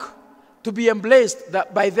weak to be embraced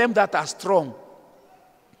by them that are strong.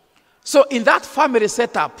 So in that family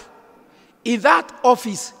setup, in that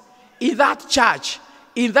office, in that church,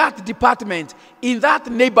 in that department, in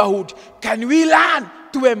that neighborhood, can we learn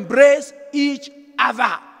to embrace each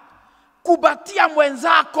other? Kubatia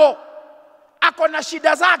mwenzako. Ako na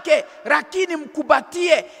shida zake, lakini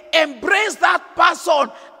mkubatie. Embrace that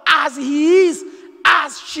person as he is,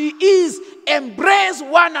 as she is. Embrace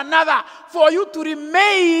one another for you to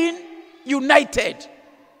remain united.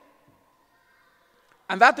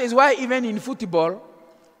 And that is why even in football,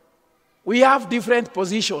 we have different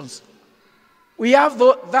positions. We have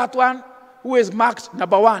that one who is marked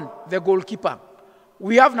number 1, the goalkeeper.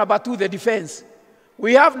 We have number 2, the defense.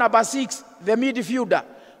 We have number 6, the midfielder.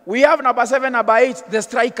 We have number 7, number 8, the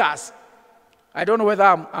strikers. I don't know whether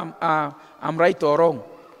I'm right or wrong,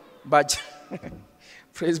 but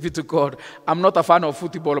praise be to God. I'm not a fan of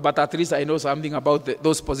football, but at least I know something about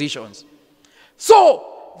those positions.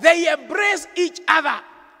 So they embrace each other.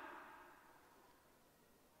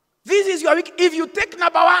 This is your week. If you take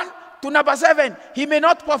number 1 to number 7, he may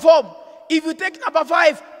not perform. If you take number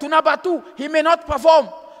 5 to number 2, he may not perform.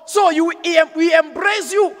 So we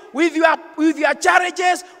embrace you with your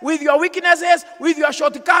challenges, with your weaknesses, with your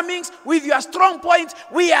shortcomings, with your strong points.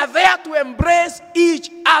 We are there to embrace each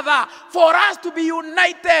other. For us to be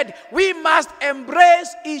united, we must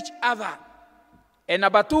embrace each other. And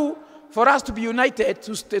number 2, for us to be united,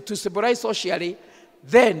 to stabilize socially,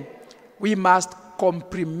 then we must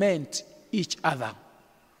complement each other.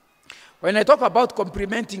 When I talk about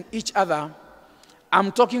complementing each other,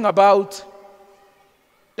 I'm talking about,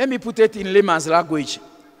 let me put it in layman's language.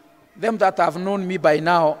 Them that have known me by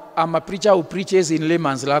now, I'm a preacher who preaches in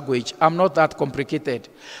layman's language. I'm not that complicated.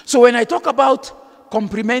 So when I talk about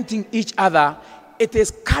complementing each other, it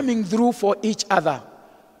is coming through for each other.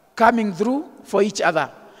 Coming through for each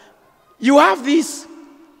other. You have this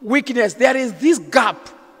weakness. There is this gap.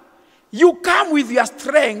 You come with your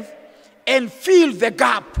strength and fill the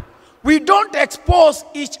gap. We don't expose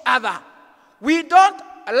each other. We don't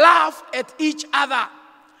laugh at each other.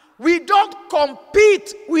 We don't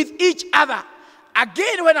compete with each other.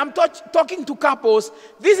 Again, when I'm talking to couples,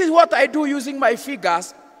 this is what I do using my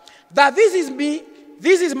figures. That this is me,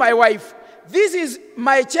 this is my wife, this is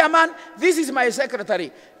my chairman, this is my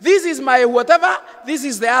secretary, this is my whatever, this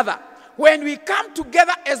is the other. When we come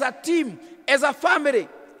together as a team, as a family,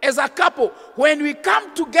 as a couple, when we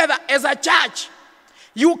come together as a church,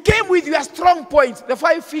 you came with your strong points, the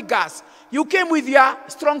 5 figures. You came with your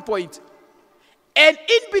strong point. And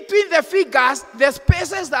in between the figures, the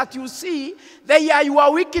spaces that you see, they are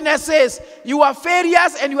your weaknesses, your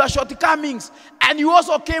failures, and your shortcomings. And you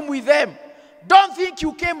also came with them. Don't think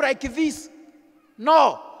you came like this.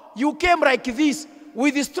 No, you came like this,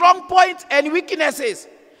 with the strong points and weaknesses.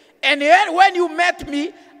 And when you met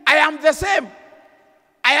me, I am the same.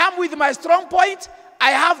 I am with my strong point,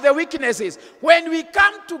 I have the weaknesses. When we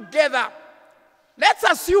come together, let's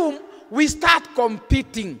assume we start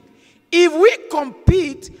competing. If we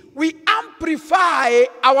compete, we amplify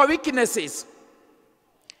our weaknesses.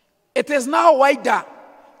 It is now wider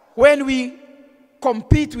when we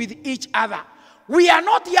compete with each other. We are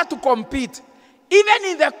not here to compete. Even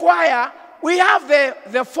in the choir, we have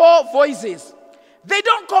the 4 voices. They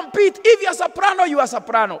don't compete. If you're soprano, you are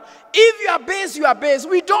soprano. If you are bass, you are bass.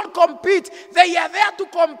 We don't compete. They are there to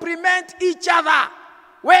complement each other.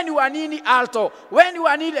 When you are nini alto, when you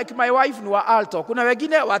are nini like my wife you are alto, kuna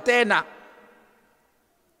wengine watena.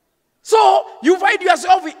 So you find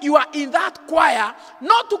yourself, you are in that choir,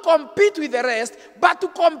 not to compete with the rest, but to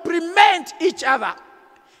complement each other.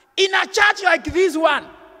 In a church like this one,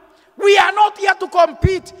 we are not here to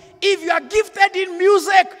compete. If you are gifted in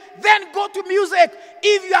music, then go to music.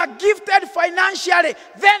 If you are gifted financially,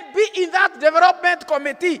 then be in that development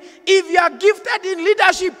committee. If you are gifted in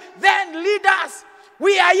leadership, then lead us.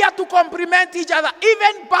 We are here to complement each other.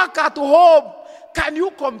 Even back at home, can you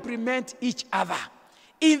complement each other?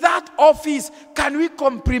 In that office, can we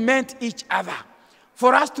complement each other?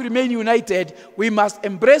 For us to remain united, we must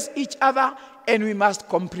embrace each other and we must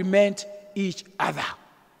complement each other.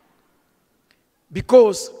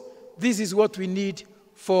 Because this is what we need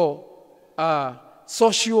for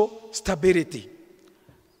social stability.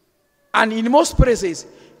 And in most places,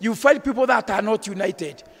 you find people that are not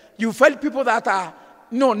united. You find people that are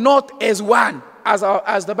not as one,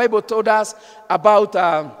 as the Bible told us about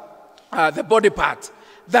the body parts.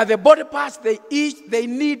 That the body parts, they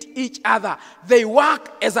need each other. They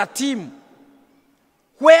work as a team.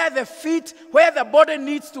 Where the body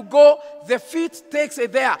needs to go, the feet takes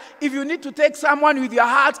it there. If you need to take someone with your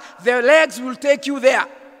heart, the legs will take you there.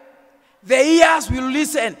 The ears will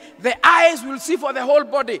listen. The eyes will see for the whole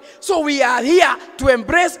body. So we are here to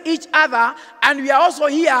embrace each other, and we are also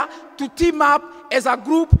here to team up as a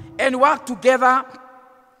group and work together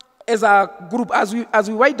as a group. As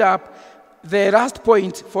we wind up, the last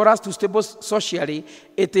point for us to stable socially,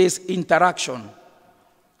 it is interaction.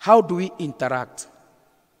 How do we interact?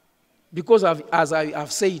 Because as I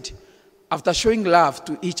have said, after showing love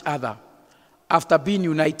to each other, after being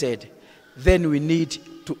united, then we need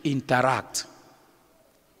to interact.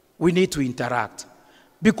 We need to interact.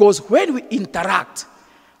 Because when we interact,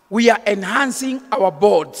 we are enhancing our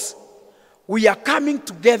bonds. We are coming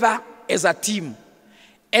together as a team.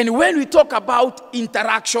 And when we talk about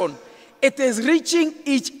interaction, it is reaching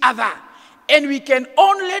each other. And we can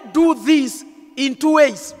only do this in 2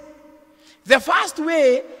 ways. The first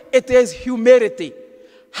way it is humility.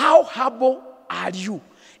 How humble are you?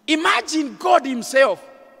 Imagine God himself.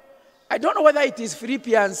 I don't know whether it is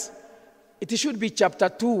Philippians. It should be chapter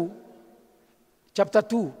 2. Chapter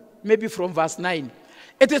 2, maybe from verse 9.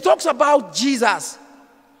 It talks about Jesus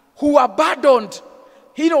who abandoned,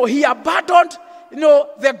 he abandoned,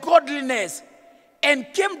 the godliness and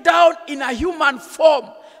came down in a human form.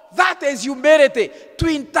 That is humility, to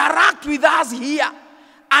interact with us here.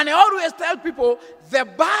 And I always tell people, the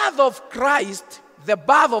birth of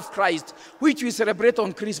Christ, which we celebrate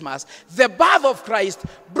on Christmas, the birth of Christ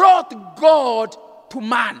brought God to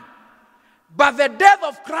man. But the death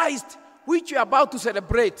of Christ, which we are about to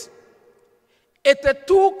celebrate, it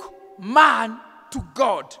took man to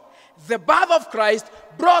God. The birth of Christ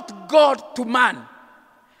brought God to man.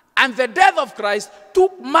 And the death of Christ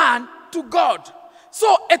took man to God.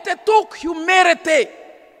 So it took humility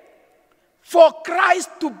for Christ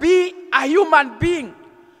to be a human being,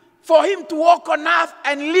 for him to walk on earth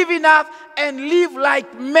and live in earth and live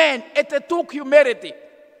like men. It took humility.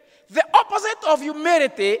 The opposite of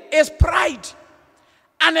humility is pride.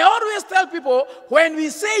 And I always tell people, when we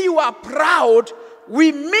say you are proud,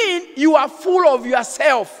 we mean you are full of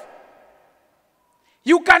yourself.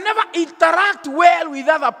 You can never interact well with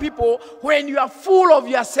other people when you are full of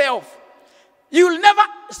yourself. You will never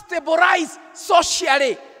stabilize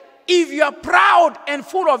socially if you are proud and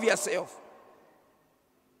full of yourself.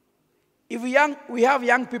 If we have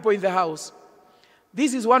young people in the house,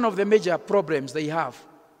 this is one of the major problems they have.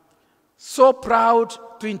 So proud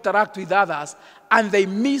to interact with others, and they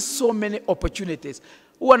miss so many opportunities.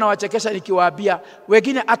 Huwa nawachekesha nikiwaambia,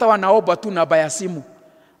 wengine hata wanaomba tu namba ya simu.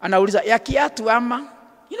 Anauliza, ya kiatu ama?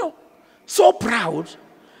 So proud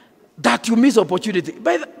that you miss opportunity.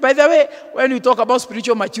 By the way, when we talk about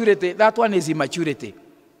spiritual maturity, that one is immaturity.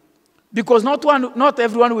 Because not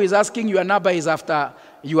everyone who is asking your number is after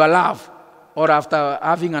your love or after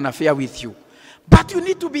having an affair with you. But you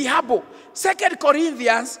need to be humble. 2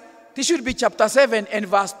 Corinthians, this should be chapter 7 and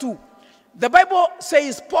verse 2. The Bible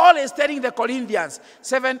says, Paul is telling the Corinthians,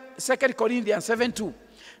 2 Corinthians 7:2,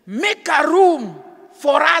 make a room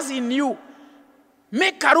for us in you.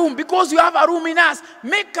 Make a room, because you have a room in us.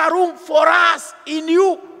 Make a room for us in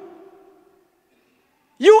you.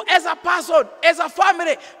 You as a person, as a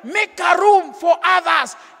family, make a room for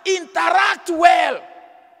others. Interact well.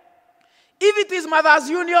 If it is Mothers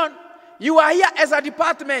Union, you are here as a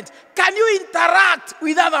department. Can you interact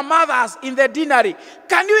with other mothers in the deanery?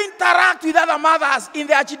 Can you interact with other mothers in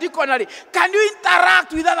the archdeaconry? Can you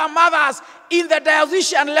interact with other mothers in the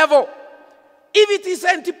diocesan level? If it is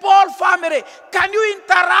St. Paul family, can you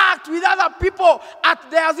interact with other people at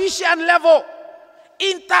the diocesan level?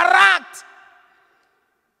 Interact.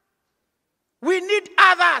 We need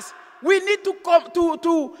others. We need to come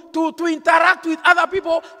to interact with other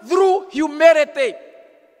people through humility.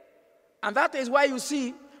 And that is why you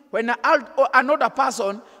see when another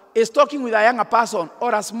person is talking with a younger person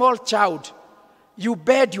or a small child, you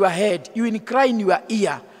bend your head, you incline your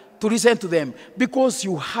ear to listen to them because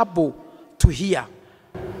you humble to hear.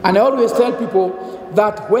 And I always tell people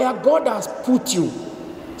that where God has put you,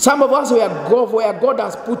 some of us where God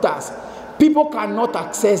has put us, people cannot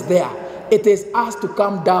access there. It is us to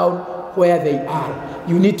come down where they are.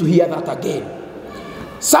 You need to hear that again.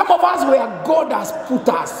 Some of us where God has put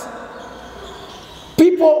us,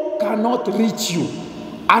 people cannot reach you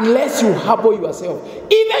unless you humble yourself.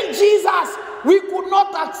 Even Jesus, we could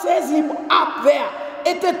not access him up there.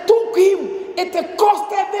 It took him, it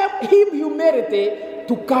costed him humility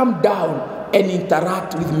to come down and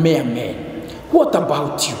interact with mere men. What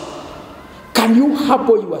about you? Can you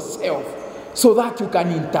humble yourself so that you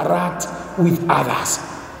can interact with others?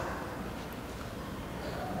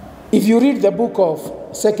 If you read the book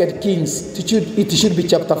of 2 Kings, it should be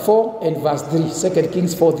chapter 4 and verse 3, 2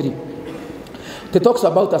 Kings 4:3. It talks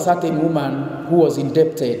about a certain woman who was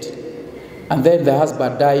indebted, and then the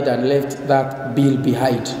husband died and left that bill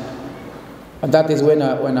behind. And that is when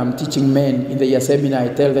I'm teaching men in the year seminar, I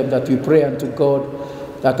tell them that we pray unto God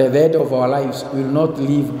that at the end of our lives we will not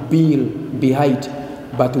leave bill behind,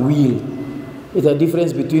 but will. It's a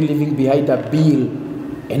difference between leaving behind a bill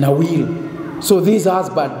and a will. So this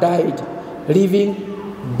husband died leaving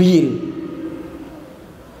bill.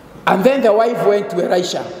 And then the wife went to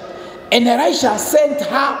Elisha, and Elisha sent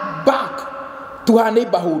her back to her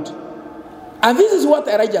neighborhood. And this is what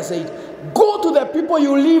Elijah said: go to the people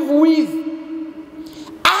you live with.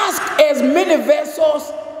 Ask as many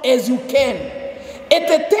vessels as you can.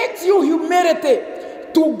 It takes you humility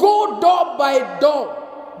to go door by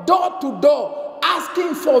door, door to door,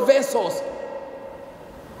 asking for vessels.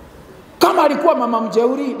 Kama alikuwa mama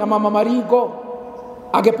mjeuri na mama Marigo,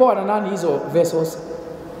 Angepewa na nani hizo vessels?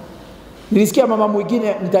 Nilisikia mama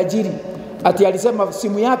mwingine mtajiri ati alisema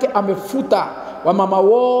simu yake amefuta wamama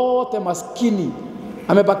wote maskini,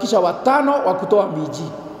 amebakisha 5 wa kutoa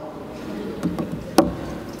miji.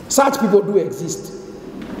 Such people do exist.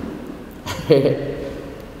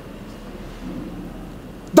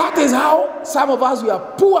 That is how some of us, we are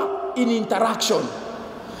poor in interaction.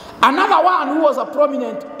 Another one who was a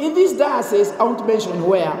prominent in this diocese, I won't mention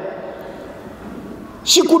where,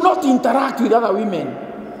 she could not interact with other women.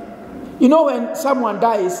 You know, when someone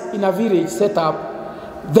dies in a village set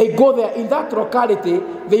up, they go there. In that locality,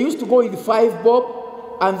 they used to go with 5 bob,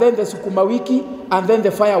 and then the sukuma wiki, and then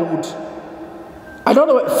the firewood. I don't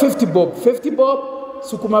know, 50 bob,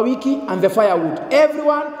 sukuma wiki, and the firewood.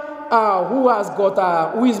 Everyone who has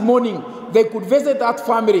got, who is mourning, they could visit that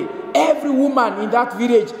family. Every woman in that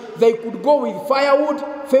village, they could go with firewood,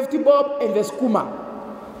 50 bob, and the sukuma.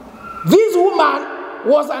 This woman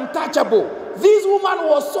was untouchable. This woman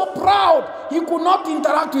was so proud, he could not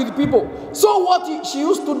interact with people. So what she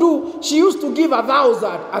used to do, she used to give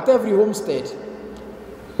 1,000 at every homestead.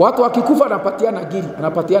 Watu wakikufa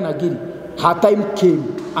anapatiana giri. Her time came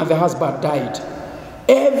and the husband died.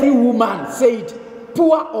 Every woman said,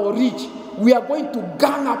 poor or rich, we are going to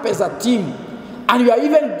gang up as a team. And we are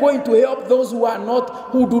even going to help those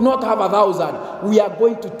who do not have 1,000. We are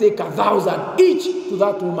going to take 1,000 each to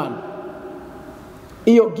that woman.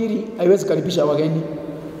 Iyo giri haiwezi karibisha wageni.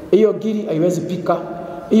 Iyo giri haiwezi pika.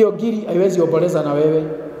 Iyo giri haiwezi oboleza na wewe.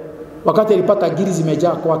 Wakati alipata giri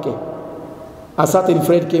zimejaa kwake, a certain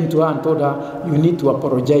friend came to her and told her, you need to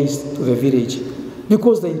apologize to the village.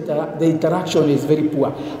 Because the interaction is very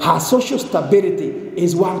poor. Her social stability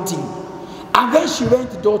is wanting. And then she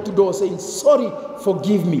went door to door saying, sorry,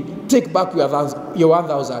 forgive me. Take back your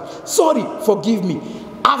 1,000. Sorry, forgive me.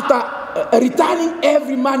 After returning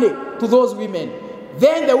every money to those women,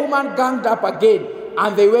 then the woman ganged up again,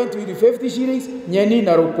 and they went with the 50 shillings, nyeni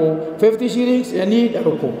naroko, 50 shillings, nyeni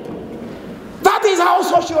naroko. That is how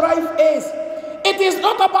social life is. It is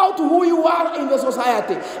not about who you are in the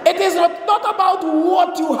society. It is not about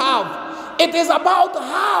what you have. It is about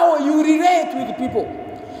how you relate with people.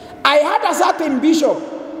 I had a certain bishop.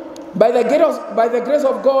 By the grace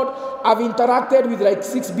of God, I've interacted with like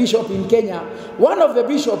 6 bishops in Kenya. One of the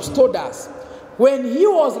bishops told us, when he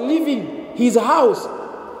was leaving his house,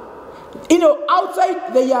 you know,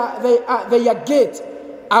 outside their gate,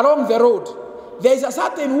 along the road, there is a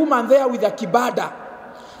certain woman there with a kibada.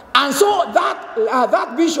 And so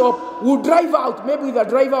that bishop would drive out, maybe with a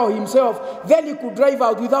driver or himself, then he could drive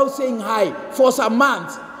out without saying hi for some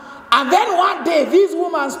months. And then one day, this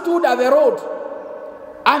woman stood at the road,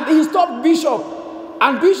 and he stopped Bishop.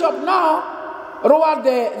 And Bishop now lowered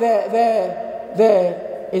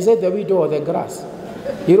is it the widow or the grass?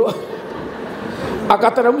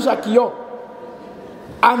 Akataramusha kiyo.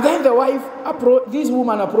 And then the wife, this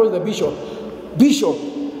woman approached the bishop. Bishop,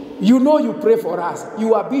 you know you pray for us.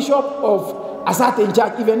 You are bishop of a certain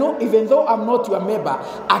church. Even though I'm not your member,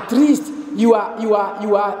 at least you are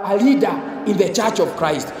a leader in the church of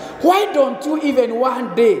Christ. Why don't you even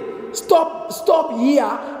one day stop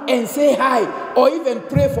here and say hi, or even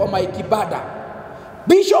pray for my kibada?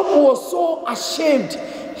 Bishop was so ashamed.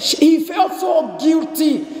 He felt so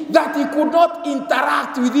guilty that he could not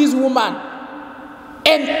interact with this woman.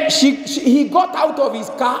 And he got out of his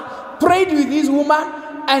car, prayed with this woman,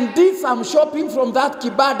 and did some shopping from that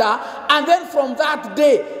kibada. And then from that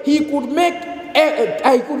day, he could make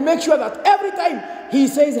sure that every time he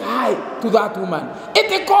says hi to that woman.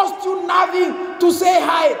 It costs you nothing to say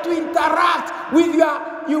hi, to interact with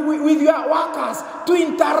your workers, to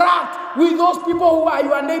interact with those people who are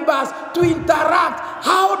your neighbors, to interact.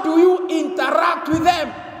 How do you interact with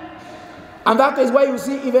them? And that is why you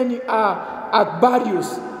see even at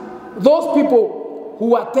burials, those people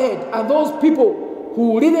who attend and those people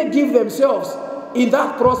who really give themselves in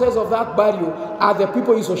that process of that burial are the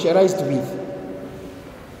people you socialized with.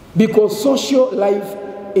 Because social life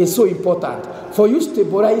is so important. For you to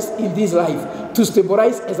stabilize in this life, to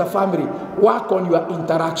stabilize as a family, work on your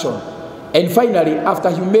interaction. And finally, after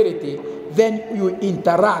humility, then you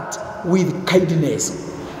interact with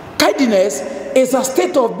kindness. Kindness is a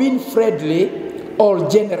state of being friendly or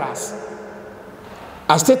generous.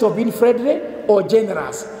 A state of being friendly or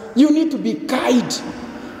generous. You need to be kind.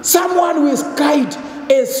 Someone who is kind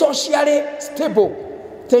is socially stable.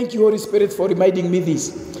 Thank you, Holy Spirit, for reminding me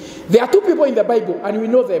this. There are 2 people in the Bible, and we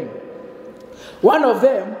know them. One of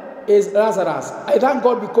them is Lazarus. I thank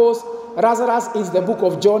God because Lazarus is the book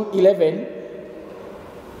of John 11,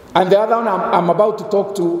 and the other one I'm about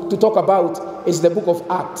to talk about is the book of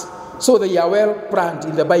Acts. So they are well planned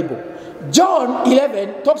in the Bible. John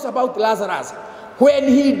 11 talks about Lazarus. When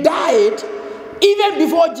he died, even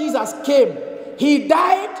before Jesus came, he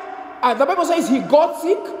died, and the Bible says he got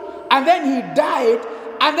sick, and then he died,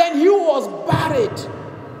 and then he was buried.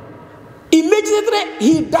 Immediately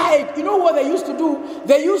he died. You know what they used to do?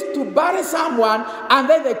 They used to bury someone, and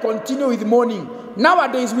then they continue with mourning.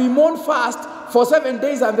 Nowadays, we mourn fast for 7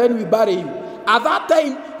 days, and then we bury you. At that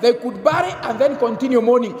time, they could bury and then continue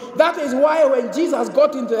mourning. That is why when Jesus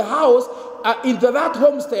got into the house, into that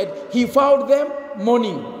homestead, he found them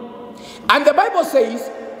mourning. And the Bible says,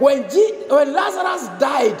 when Lazarus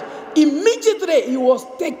died, immediately he was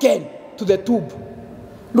taken to the tomb.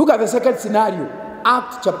 Look at the second scenario,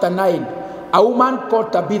 Acts chapter 9. A woman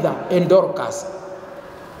called Tabitha and Dorcas.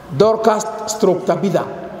 Dorcas stroke Tabitha.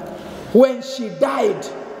 When she died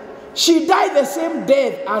the same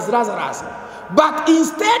death as Lazarus. But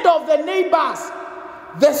instead of the neighbors,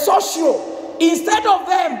 the social, instead of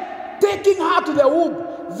them taking her to the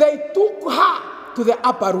womb, they took her to the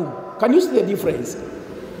upper room. Can you see the difference?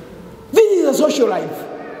 This is a social life.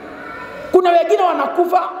 Kuna wengine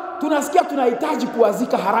wanakufa, tunasikia tunahitaji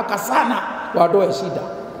kuwazika haraka sana wadoe shida.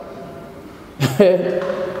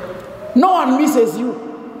 No one misses you.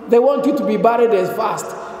 They want you to be buried as fast.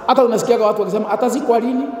 Hata unasikia watu wakisema atazikwa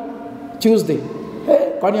lini? Tuesday.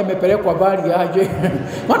 Kwani amepelekwa bali aje?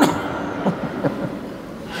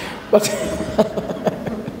 But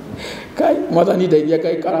kai madani daidia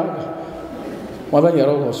kai karanga. Madani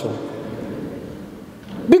rogoso.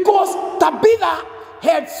 Because Tabitha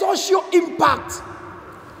had social impact.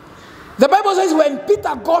 The Bible says when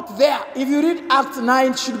Peter got there, if you read Acts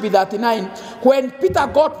 9, should be 39, when Peter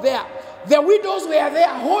got there, the widows were there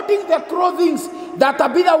holding the clothing that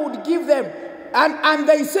Tabitha would give them. And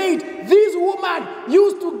they said, this woman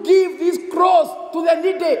used to give these clothes to the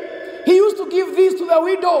needy. He used to give these to the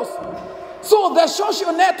widows. So the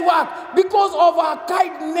social network, because of our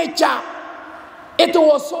kind nature, it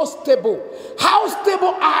was so stable. How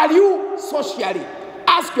stable are you socially?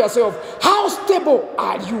 Ask yourself, how stable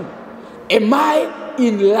are you? Am I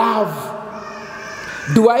in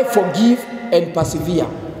love? Do I forgive and persevere?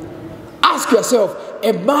 Ask yourself,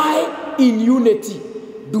 am I in unity?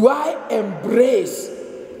 Do I embrace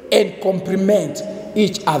and compliment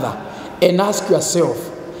each other? And ask yourself,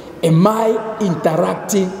 am I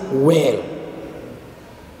interacting well?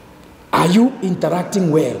 Are you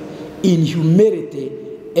interacting well in humility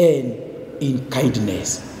and in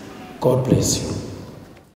kindness? God bless you.